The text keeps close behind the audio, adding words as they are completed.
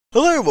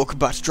Hello and welcome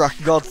back to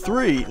Drakengard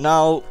 3.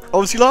 Now,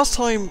 obviously last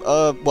time,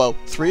 well,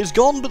 3 is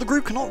gone, but the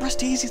group cannot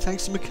rest easy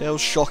thanks to Mikhail's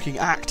shocking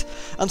act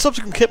and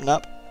subsequent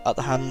kidnap at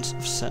the hands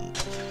of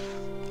Sent.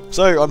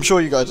 So, I'm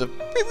sure you guys are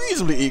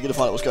reasonably eager to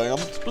find out what's going on.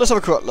 But let's have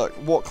a quick look.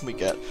 What can we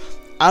get?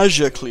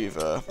 Azure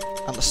Cleaver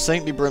and the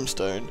Saintly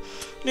Brimstone,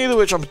 neither of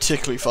which I'm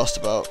particularly fussed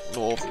about,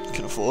 nor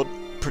can afford,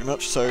 pretty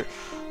much, so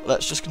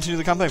let's just continue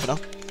the campaign for now.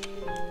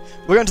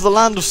 We're going to the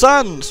Land of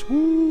Sands!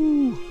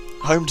 Woo!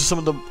 Home to some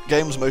of the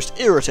game's most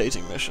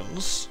irritating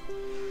missions.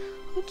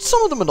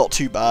 Some of them are not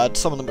too bad,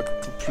 some of them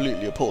are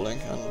completely appalling,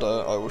 and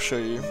I will show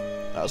you,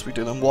 as we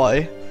do them,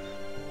 why.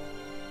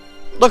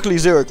 Luckily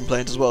Zero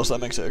complains as well, so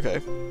that makes it okay.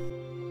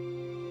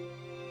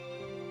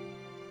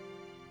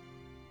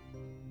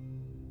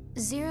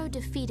 Zero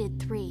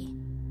defeated 3,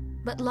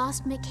 but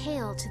lost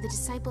Mikhail to the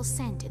disciple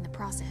Sent in the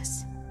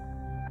process.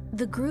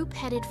 The group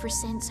headed for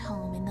Sent's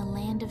home in the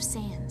Land of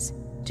Sands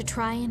to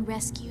try and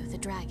rescue the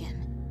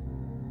dragon.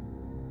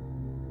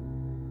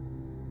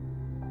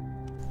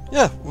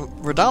 Yeah,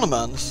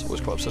 Radanaman's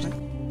was quite upsetting.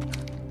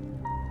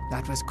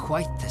 That was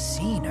quite the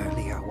scene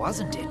earlier,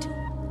 wasn't it?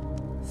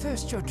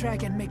 First your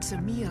dragon makes a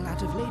meal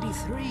out of Lady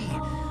 3,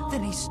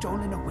 then he's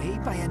stolen away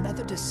by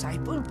another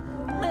disciple?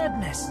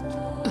 Madness!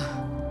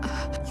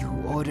 You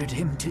ordered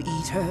him to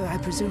eat her, I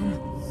presume?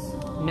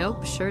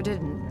 Nope, sure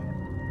didn't.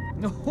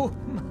 Oh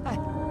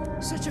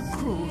my, such a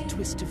cruel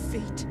twist of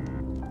fate.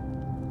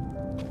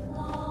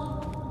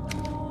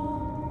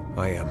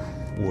 I am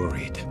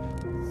worried.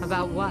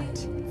 About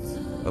what?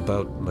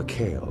 About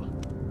Mikhail.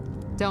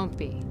 Don't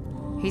be.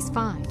 He's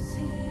fine.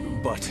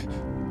 But...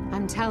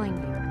 I'm telling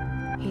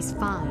you, he's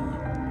fine.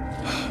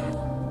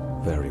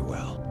 Very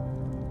well.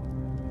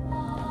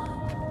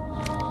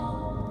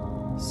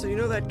 So you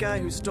know that guy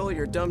who stole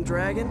your dumb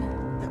dragon?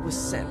 That was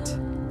Sent.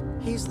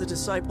 He's the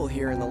disciple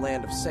here in the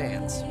Land of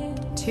Sands.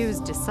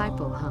 2's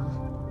disciple, huh?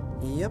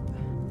 Yep.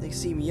 They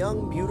seem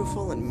young,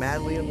 beautiful, and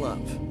madly in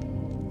love.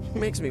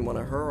 Makes me want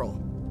to hurl.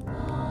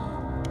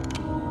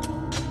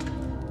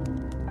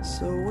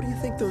 So what do you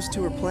think those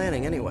two are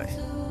planning anyway?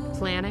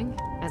 Planning?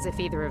 As if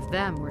either of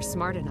them were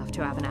smart enough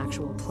to have an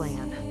actual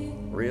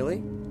plan.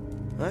 Really?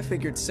 I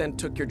figured Sent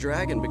took your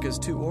dragon because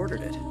 2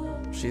 ordered it.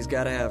 She's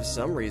got to have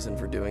some reason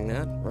for doing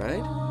that,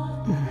 right?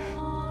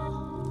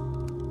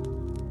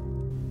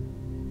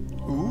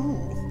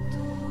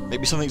 Ooh.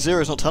 Maybe something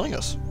Zero's not telling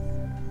us.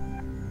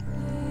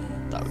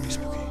 That would be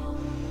spooky.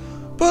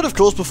 But of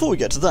course, before we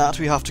get to that,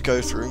 we have to go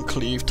through and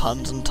cleave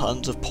tons and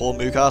tons of poor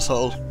Mook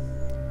asshole.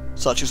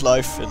 Such is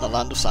life in the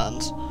Land of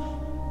Sands.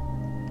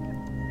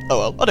 Oh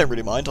well, I don't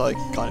really mind. I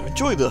kind of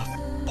enjoy the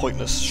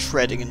pointless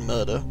shredding and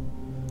murder.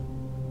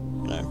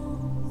 You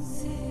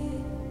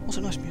know. Also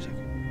nice music.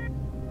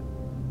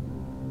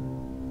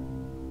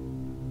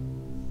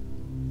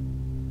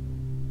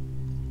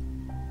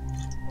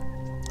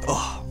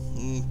 Oh,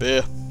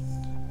 beer.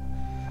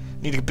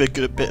 Need a bit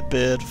good at bit of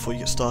beer before you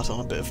get started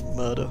on a bit of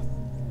murder.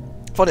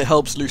 I find it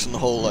helps loosen the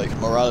whole, like,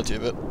 morality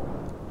of it.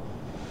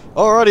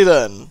 Alrighty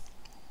then.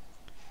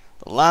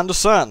 The Land of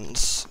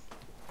Sands.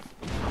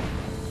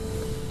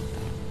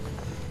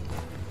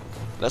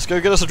 Let's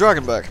go get us a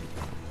dragon back.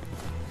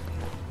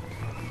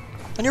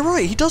 And you're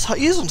right, he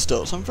is on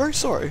stilts. I'm very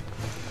sorry.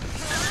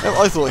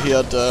 I thought he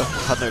had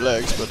no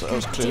legs, but I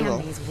was clearly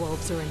wrong. These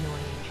wolves are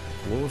annoying.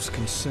 Wolves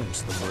can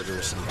sense the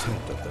murderous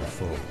intent of their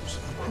foes.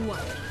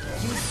 What?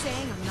 You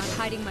saying I'm not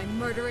hiding my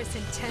murderous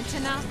intent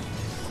enough?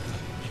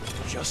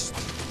 Just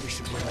we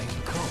should remain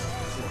calm.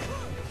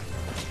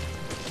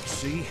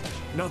 See?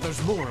 Now there's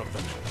more of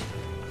them.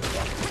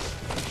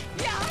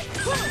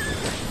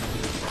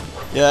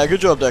 Yeah, good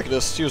job,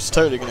 Decadus. She was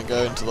totally going to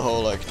go into the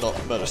whole, like, not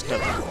murder step.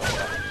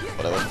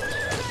 Whatever.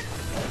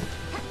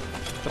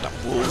 Goddamn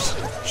wolves.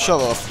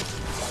 Shove off.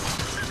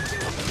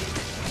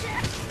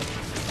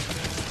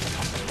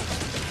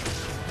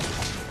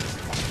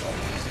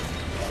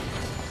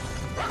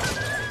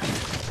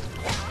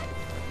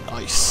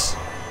 Nice.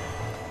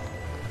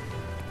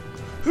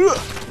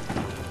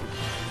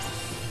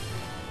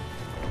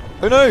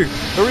 Oh no!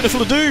 Arena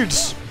full of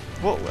dudes!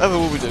 Whatever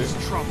will we do?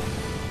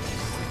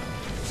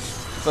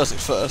 First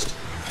things first.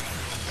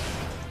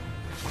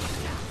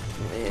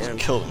 Man,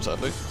 Kill them,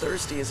 sadly.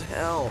 thirsty as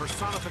hell.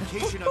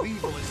 Personification of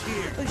evil is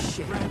here. A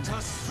shame.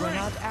 We're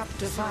not apt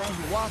to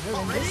find water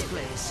in this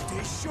place.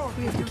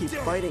 We have to keep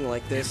fighting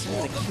like this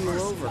and to keel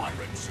over.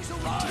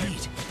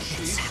 Indeed,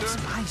 it saps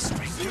my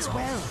strength as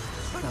well,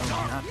 though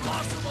not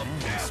my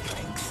man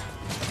strength.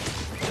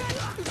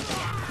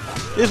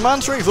 His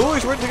man strength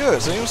always ready to go,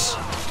 it seems.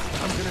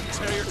 I'm gonna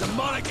tear your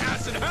demonic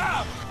ass in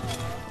half!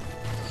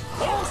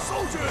 All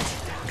soldiers,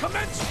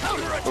 commence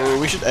counterattack! Oh,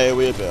 we should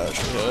AoE a bit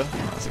actually here. I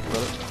think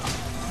about it.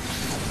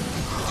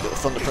 Let's get the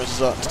Thunder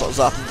Princes out and start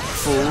zapping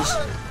fools.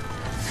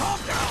 Calm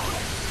down!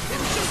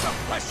 It's just a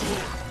flesh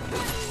wound!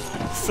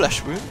 Flesh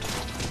wound.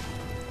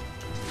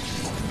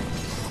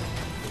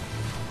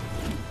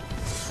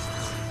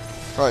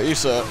 Right, you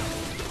sir.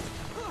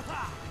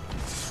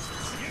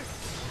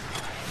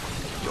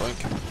 Yoink.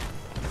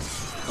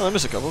 Oh, I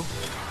missed a couple.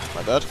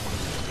 My bad.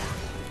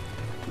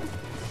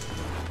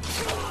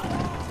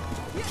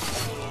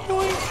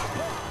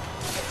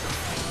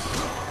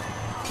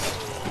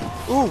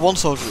 Ooh, one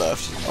soldier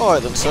left.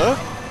 Alright then, sir.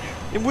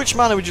 In which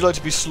manner would you like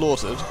to be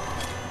slaughtered?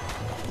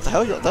 What the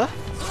hell you got there?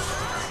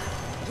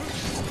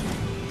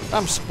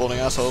 I'm spawning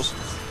assholes.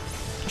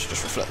 I should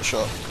just reflect the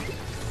shot.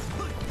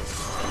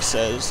 He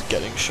says,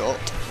 getting shot.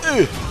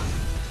 Ugh.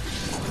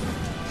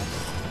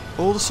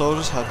 All the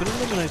soldiers have been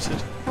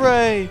eliminated.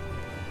 Hooray!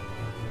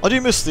 I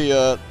do miss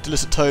the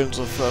illicit tones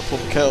of poor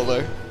Mikhail though.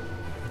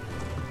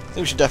 I think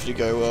we should definitely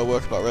go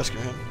work about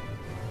rescuing him.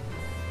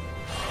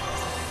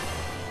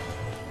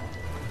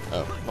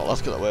 Oh, not allowed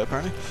to go that way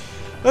apparently.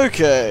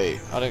 Okay,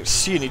 I don't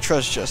see any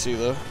treasure chests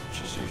either,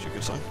 which is usually a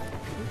good sign.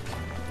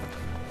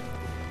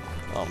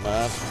 Oh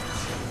man.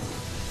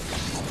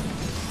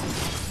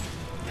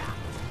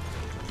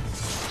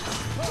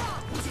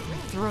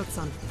 Throat's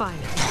on fire.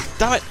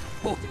 Damn it!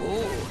 Oh,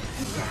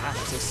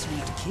 perhaps a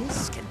sweet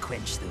kiss can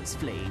quench those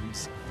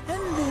flames.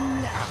 And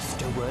then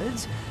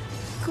afterwards,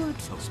 good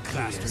Those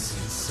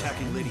bastards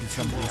attacking Lady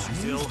 2 while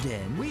she's ill.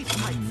 then We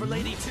fight for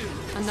Lady 2.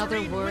 Another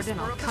Serene word and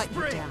I'll whisper of the cut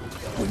you spring. down.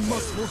 We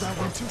must hold out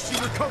until she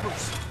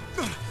recovers.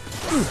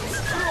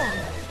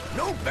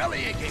 No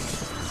belly aching.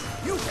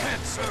 You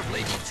can't serve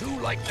Lady 2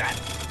 like that.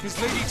 Is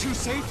Lady 2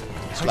 safe?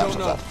 Slaps I don't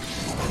know.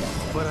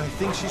 off But I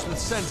think she's with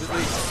Sense at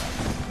least.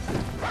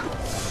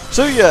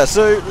 So yeah,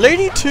 so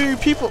Lady 2,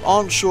 people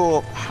aren't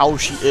sure how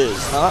she is.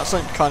 Now that's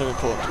something kind of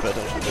important to pay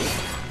attention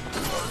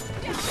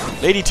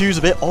to. Lady 2's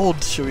a bit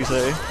odd, shall we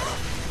say.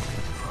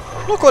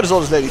 Not quite as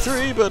old as Lady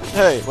 3, but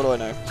hey, what do I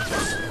know?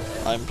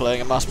 I'm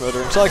playing a mass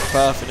murdering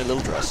psychopath in a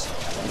little dress.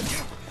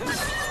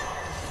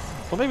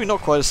 Or maybe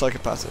not quite as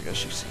psychopathic as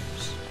she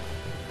seems.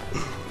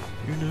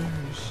 Who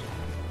knows?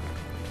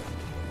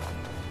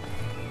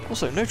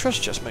 Also, no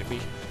treasure chests make me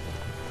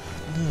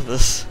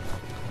nervous.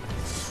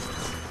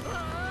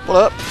 What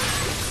up?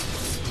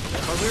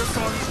 Our rear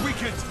guard is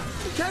weakened.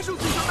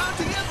 Casualties are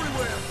mounting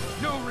everywhere.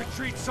 No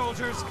retreat,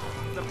 soldiers.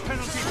 The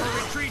penalty for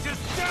retreat is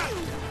death.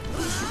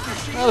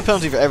 Well, the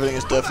penalty for everything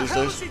is death these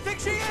How does days. she think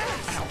she is?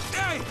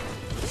 Hey,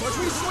 watch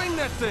me swing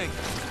that thing.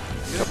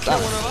 God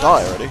damn it,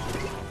 die already.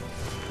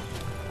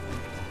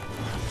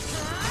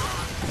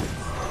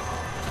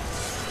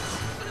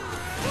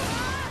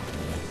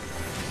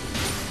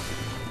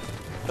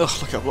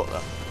 Ugh, look, I blocked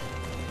that.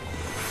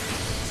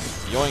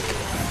 Yoink.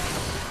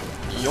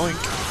 Yoink.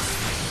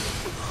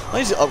 I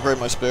need to upgrade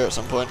my spear at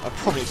some point. I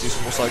probably need to do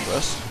some more side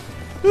quests.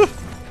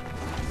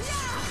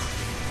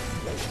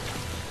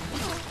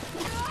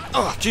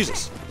 Oh,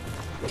 Jesus.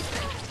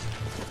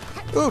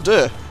 Oh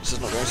dear. This is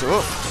not going so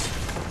well.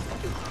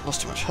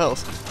 Lost too much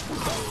health.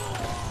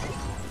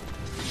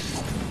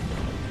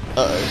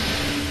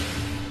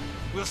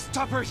 Uh-oh. We'll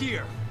stop her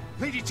here.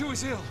 Lady 2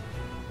 is ill.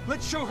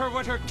 Let's show her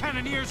what her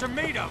cannoneers are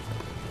made of.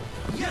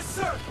 Yes,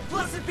 sir.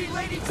 Blessed be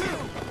Lady 2.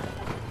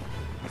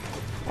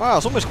 Wow,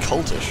 it's almost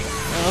cultish.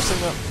 Yeah, I think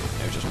that.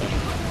 Yeah, just me.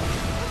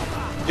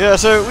 Yeah,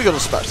 so we got to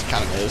dispatch the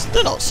cannoneers.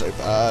 They're not so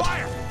bad.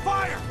 Fire!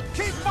 Fire!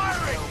 Keep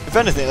firing! If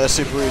anything, they're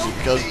super easy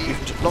because you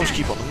can, as long as you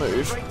keep on the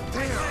move, Right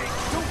there.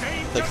 Don't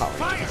aim. they Just can't really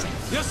fire. do anything.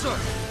 Yes, sir.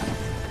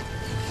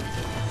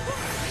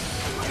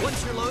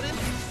 Once you're loaded,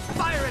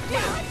 fire at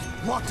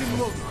will. Locked and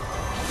loaded.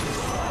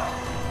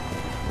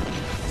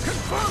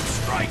 Confirm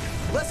strike.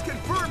 Less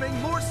confirming,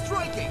 more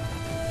striking.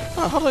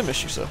 Oh, how did I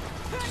miss you, sir?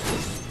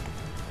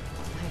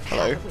 I've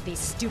Hello. had it with these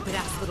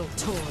stupid-ass little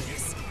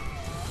toys.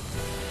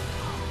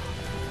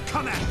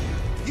 Come at me.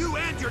 You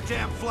and your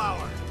damn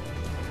flower.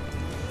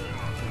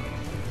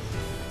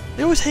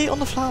 They always hate on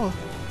the flower.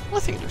 I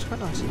think it looks quite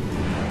nice.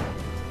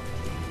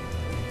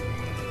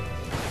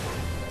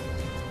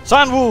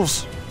 Sand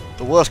wolves!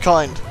 The worst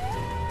kind.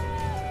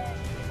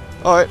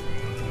 Alright.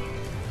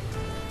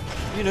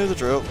 You know the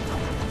drill.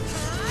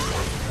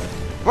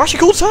 We're actually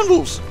called sand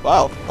wolves!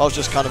 Wow, I was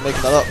just kind of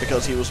making that up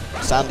because he was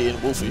sandy and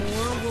wolfy.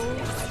 More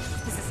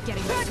wolves? This is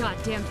getting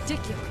goddamn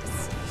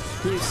ridiculous.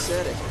 Who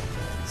said it?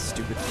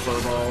 Stupid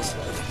furballs.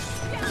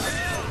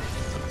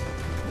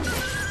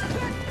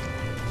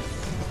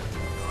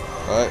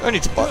 Alright, I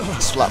need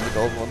to slap the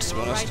golden ones to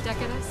be honest. Right,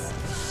 Decadus?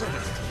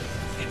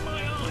 In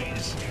my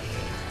eyes.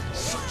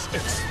 Such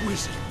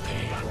exquisite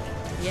pain.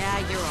 Yeah,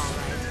 you're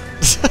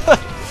alright.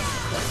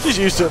 He's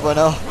used to it by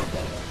now.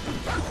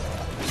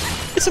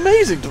 It's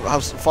amazing to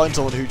find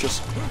someone who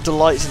just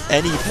delights in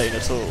any pain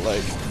at all.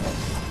 Like,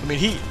 I mean,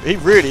 he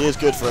really is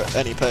good for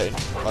any pain,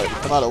 like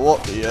no matter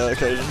what the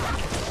occasion.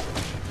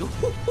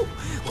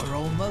 We're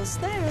almost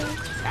there.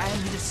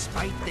 And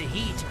despite the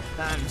heat,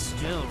 I'm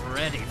still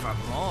ready for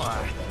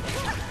more.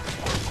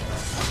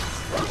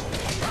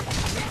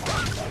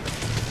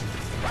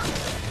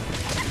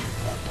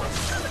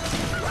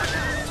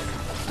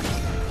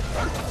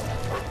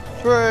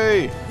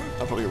 Hooray!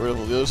 I'll probably get rid of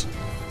all the others.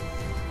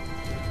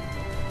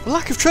 The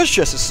lack of treasure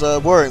chests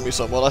is worrying me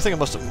somewhat. I think I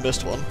must have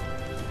missed one.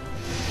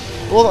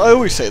 Well, I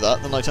always say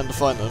that, then I tend to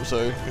find them,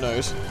 so who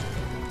knows.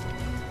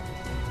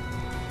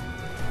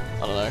 I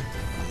don't know.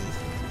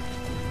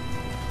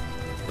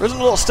 There isn't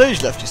a lot of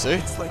stage left, you see.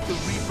 It's like the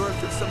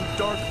rebirth of some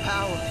dark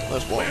power.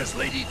 There's one. Where's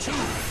Lady 2?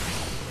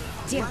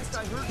 Damn it.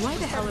 Why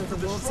the hell are the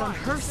wolves on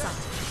her side?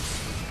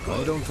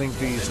 I don't think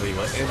these are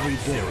your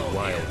everyday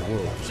wild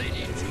wolves.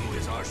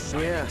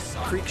 Yeah,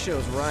 Creek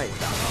Show's right.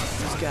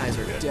 These guys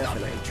are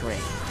definitely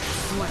trained.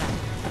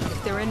 Whatever.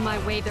 If they're in my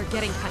way, they're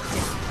getting cut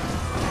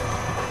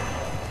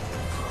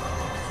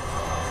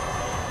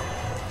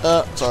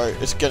down. Sorry,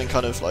 it's getting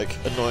kind of like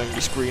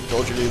annoyingly screen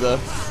dodgily there.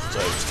 So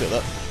just do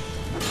that.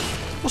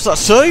 What's that,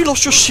 sir? You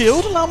lost your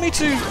shield? Allow me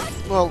to,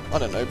 well, I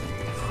don't know,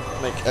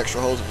 make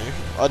extra holes in you.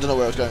 I don't know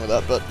where I was going with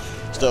that, but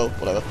still,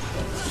 whatever.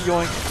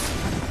 Yoink.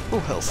 Oh,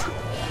 health.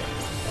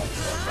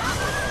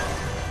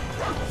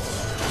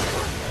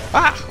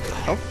 Ah! What the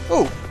hell?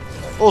 Oh!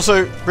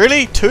 Also,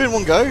 really? 2 in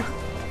one go?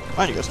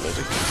 Man, you guys are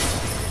lazy.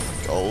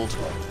 Gold.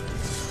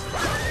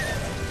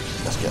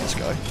 Let's get this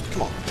guy.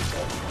 Come on.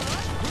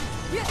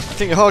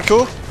 Think you're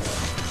hardcore?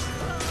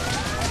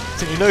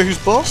 Think you know who's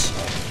boss?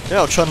 Yeah,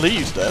 I'll Chun-Li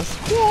you to death.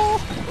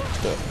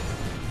 Let's do it.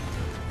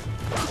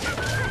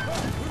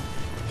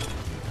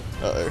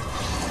 Uh-oh.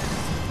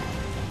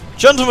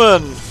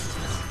 Gentlemen!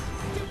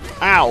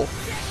 Ow!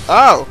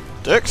 Ow!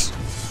 Dicks!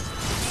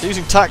 They're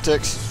using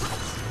tactics.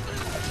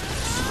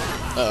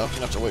 Oh, I'm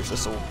gonna have to wait for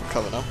this to all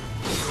recover now.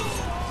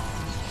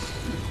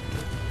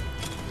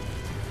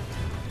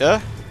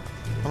 Yeah?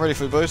 I'm ready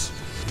for the boys.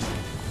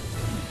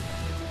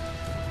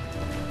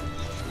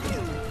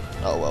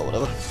 Oh well,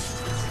 whatever.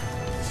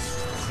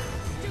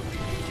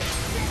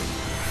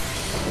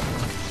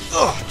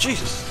 Oh,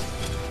 Jesus!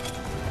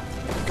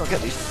 Gotta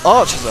get these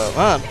archers out,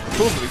 man.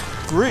 Causing me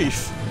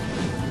grief.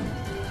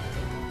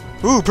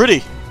 Ooh,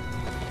 pretty!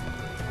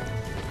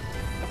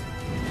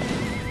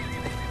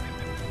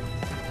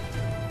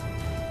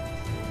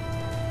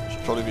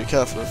 Should probably be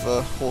careful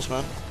of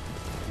horseman.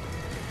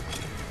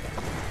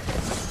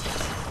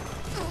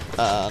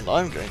 And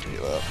I'm going to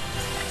heal up.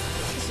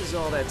 This is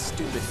all that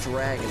stupid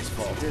dragon's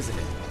fault, isn't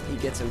it? He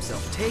gets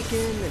himself taken,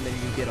 and then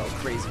you get all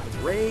crazy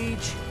with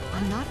rage.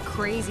 I'm not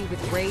crazy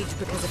with rage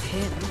because of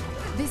him.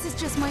 This is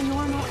just my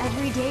normal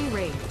everyday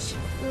rage.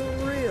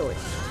 Really?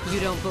 You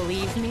don't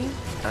believe me?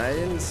 I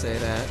didn't say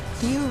that.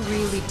 You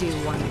really do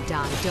want to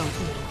die, don't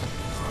you?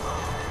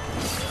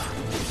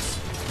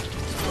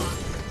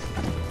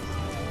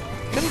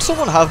 Can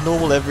someone have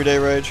normal everyday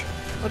rage?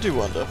 I do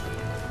wonder.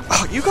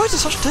 Oh, you guys are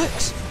such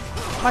dicks!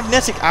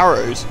 Magnetic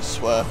arrows, I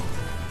swear.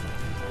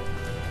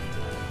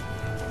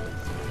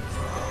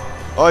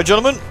 Alright,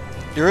 gentlemen.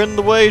 You're in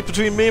the way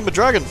between me and my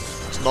dragon.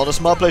 It's not a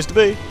smart place to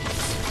be.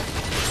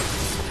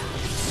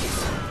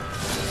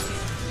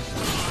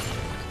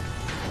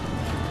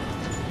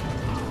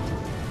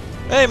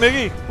 Hey,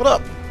 Miggy, what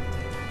up?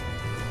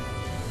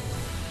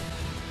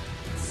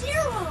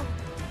 Zero!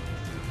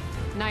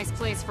 Nice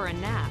place for a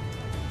nap.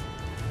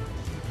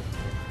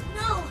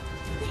 No!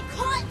 They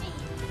caught me!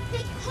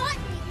 They caught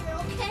me here,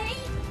 okay?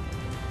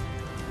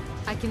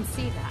 I can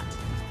see that.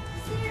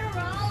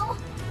 Zero!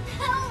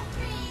 Help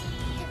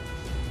me!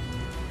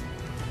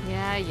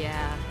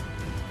 Yeah.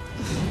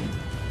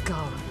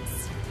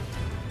 Golems.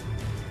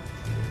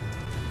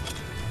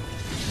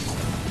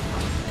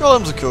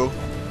 Golems are cool.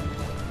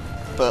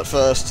 But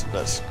first,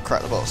 let's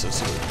crack the boxes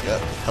so we can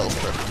get health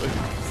preferably.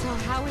 So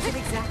how is it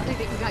exactly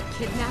that you got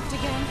kidnapped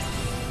again?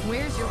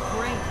 Where's your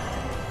brain?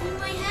 In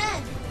my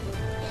head.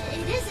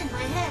 It is in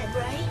my head,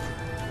 right?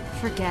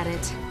 Forget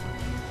it.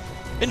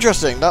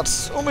 Interesting,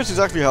 that's almost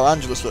exactly how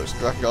Angelus looks in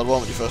Drakengard 1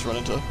 when you first run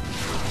into her.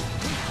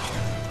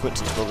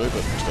 Coincidence probably,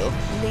 but still.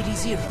 Lady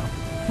Zero.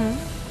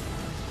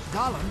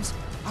 Golems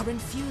are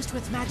infused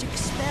with magic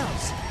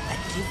spells that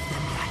give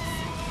them life.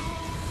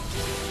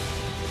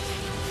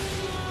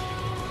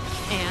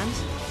 And?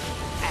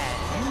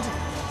 And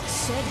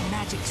said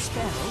magic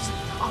spells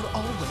are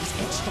always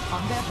etched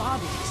upon their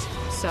bodies.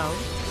 So?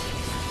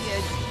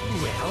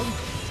 Well,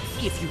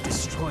 if you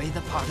destroy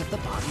the part of the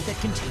body that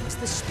contains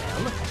the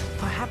spell,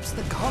 perhaps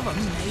the golem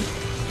may...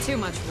 Too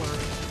much work.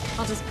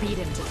 I'll just beat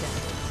him to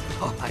death.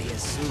 Oh, I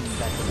assume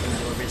that will be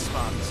your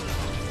response.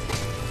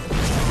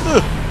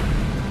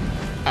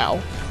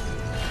 Ow.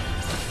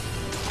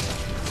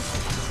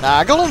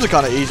 Nah, golems are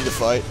kind of easy to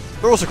fight.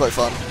 They're also quite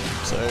fun.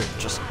 So,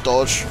 just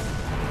dodge.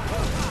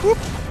 Whoop.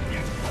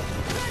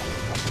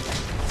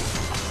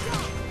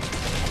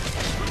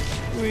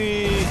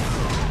 Whee.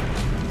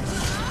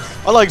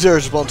 I like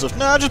Zero's response of,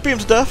 nah, just beat him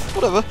to death,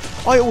 whatever.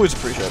 I always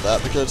appreciate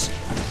that, because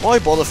why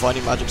bother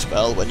finding magic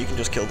spell when you can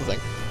just kill the thing?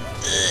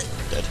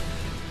 Dead.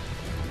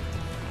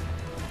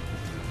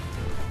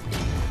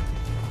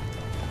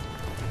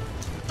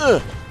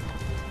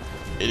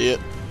 Idiot.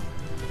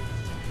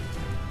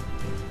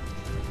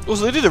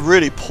 Also, they did a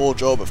really poor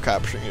job of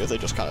capturing you if they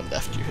just kind of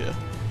left you here.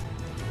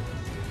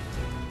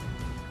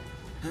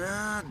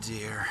 Ah,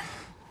 dear.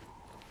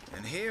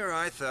 And here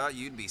I thought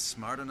you'd be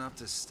smart enough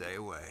to stay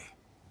away.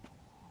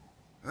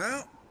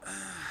 Well,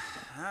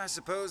 I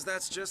suppose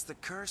that's just the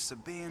curse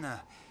of being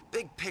a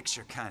big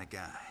picture kind of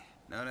guy.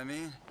 Know what I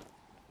mean?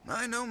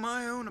 I know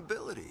my own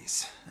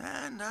abilities,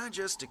 and I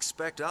just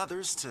expect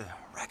others to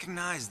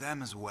recognize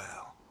them as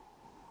well.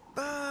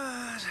 But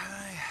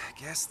I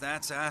guess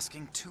that's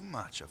asking too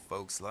much of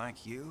folks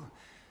like you,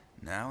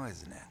 now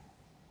isn't it?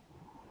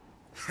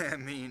 I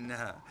mean,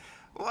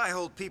 Why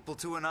hold people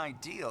to an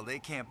ideal they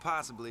can't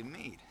possibly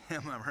meet?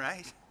 Am I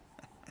right?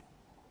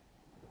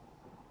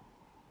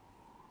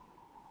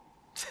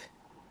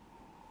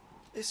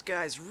 This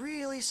guy's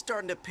really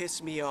starting to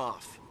piss me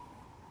off.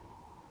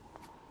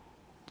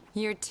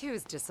 You're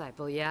Two's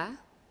disciple, yeah?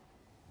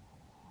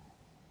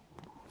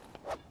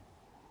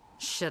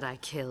 Should I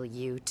kill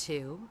you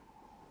too?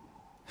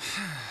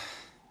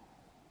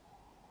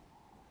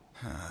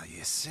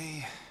 You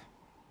see?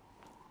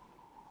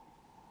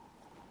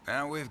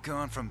 Now we've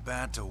gone from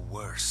bad to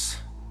worse.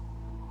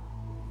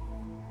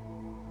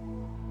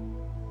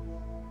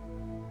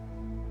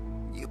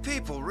 You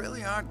people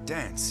really are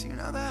dense, you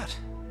know that?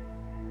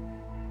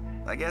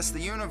 I guess the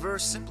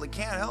universe simply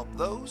can't help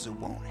those who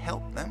won't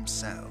help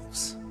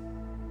themselves.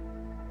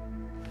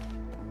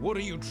 What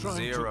are you trying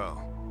to... Zero.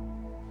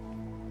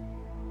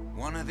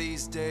 One of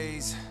these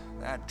days,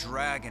 that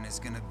dragon is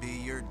gonna be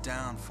your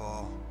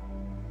downfall.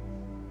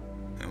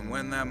 And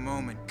when that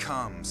moment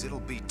comes, it'll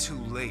be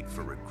too late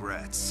for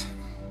regrets.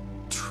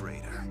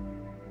 Traitor.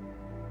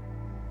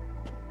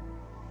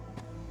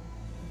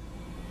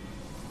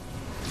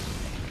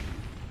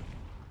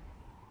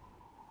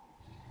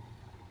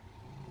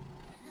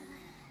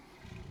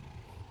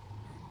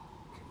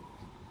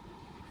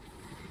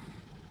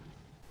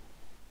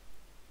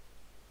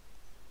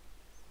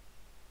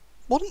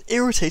 What an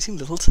irritating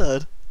little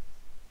turd.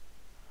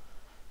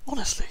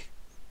 Honestly.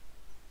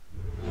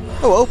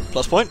 Oh well,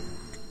 plus point.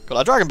 Got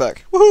our dragon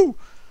back. Woohoo!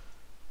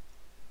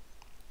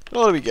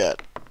 What do we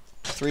get?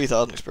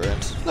 3,000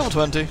 experience. Level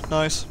 20.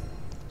 Nice.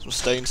 Some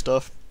stain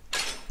stuff.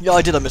 Yeah,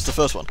 I missed the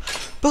first one.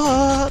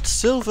 But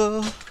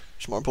silver.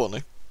 Which is more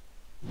importantly.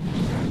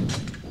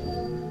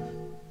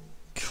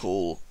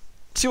 Cool.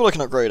 See what I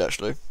can upgrade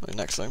actually.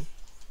 Next thing.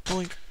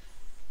 Boink.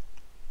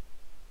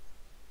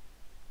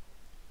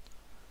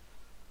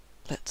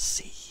 Let's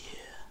see here.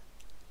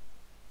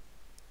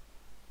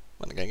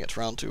 When again gets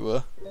round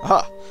to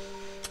aha!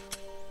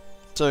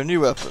 So new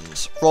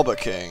weapons. Robber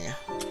King.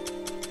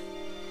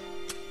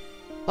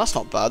 That's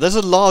not bad. There's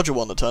a larger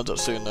one that turns up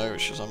soon though,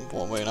 which is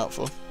what I'm waiting out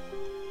for.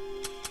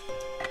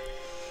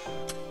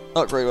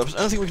 Upgrade weapons.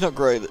 Anything we can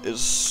upgrade that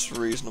is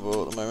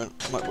reasonable at the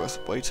moment. Might be worth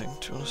waiting,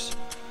 to be honest.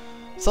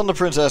 Thunder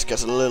Princess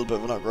gets a little bit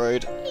of an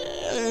upgrade.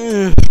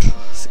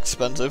 It's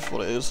expensive,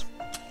 what it is.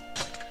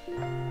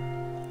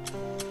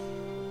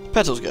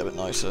 Petals get a bit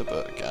nicer,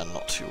 but again,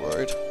 not too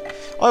worried.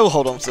 I will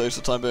hold on to those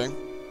for the time being.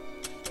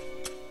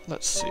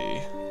 Let's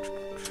see.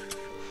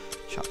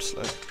 Chapter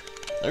slow.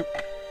 Nope.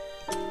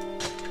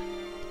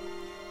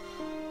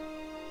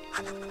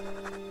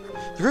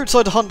 The group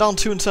decided to hunt down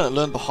 2 and 10 and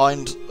learn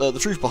the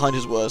truth behind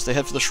his words. They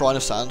head for the Shrine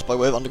of Sands by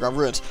way of underground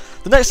ruins.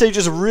 The next stage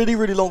is a really,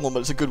 really long one,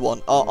 but it's a good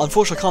one.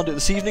 Unfortunately, I can't do it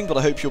this evening, but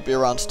I hope you'll be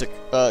around.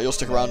 You'll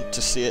stick around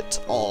to see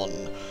it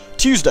on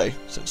Tuesday,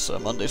 since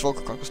Monday's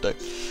Rocket Chronicles Day.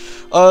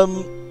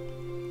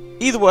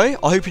 Either way,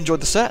 I hope you enjoyed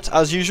the set.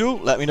 As usual,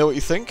 let me know what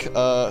you think.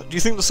 Do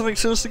you think there's something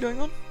sinister going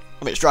on?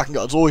 I mean, it's Drakengard,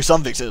 there's always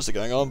something sinister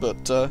going on,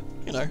 but,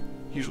 you know,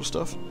 usual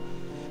stuff.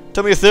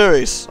 Tell me your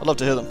theories. I'd love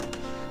to hear them.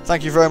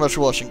 Thank you very much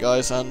for watching,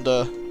 guys, and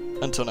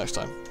until next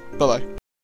time. Bye-bye.